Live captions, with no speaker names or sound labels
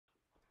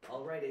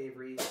All right,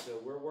 Avery,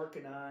 so we're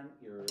working on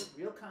your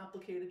real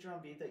complicated drum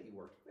beat that you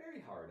worked very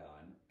hard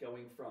on,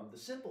 going from the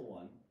simple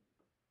one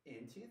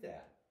into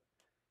that,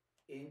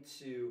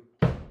 into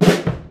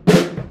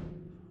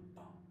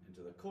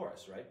the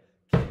chorus, right?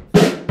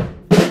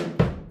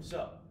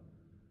 So,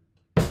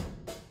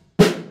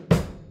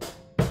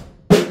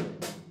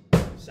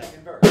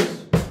 second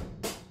verse.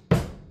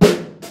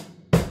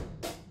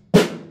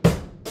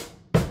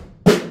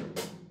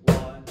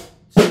 1,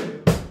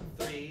 2,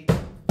 3,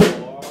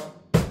 4.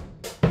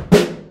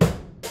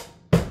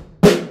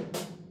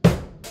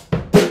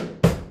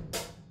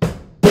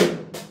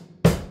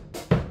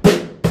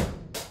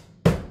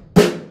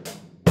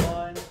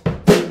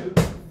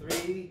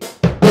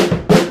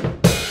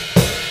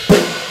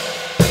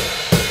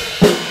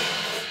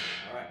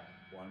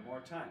 One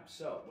more time.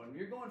 So when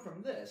you're going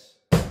from this,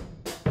 the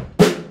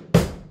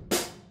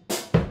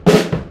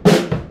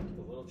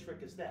little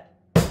trick is that.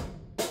 All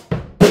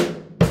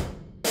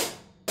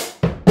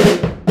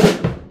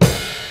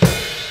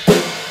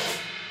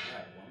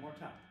right, one more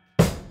time.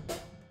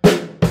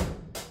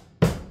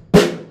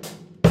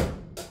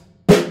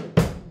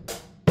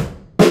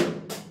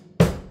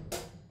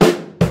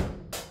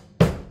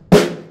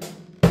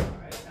 All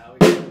right, now we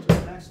go to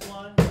the next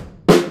one.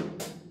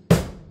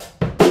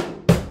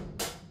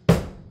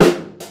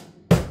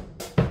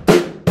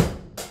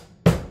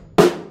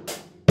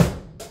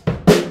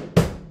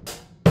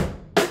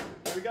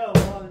 Here we go,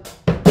 1. All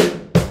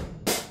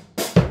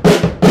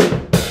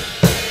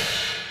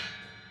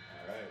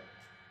right.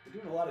 We're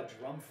doing a lot of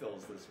drum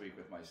fills this week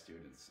with my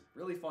students.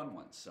 Really fun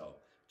ones. So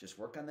just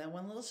work on that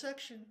one little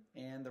section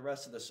and the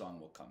rest of the song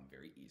will come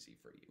very easy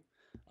for you.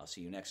 I'll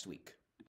see you next week.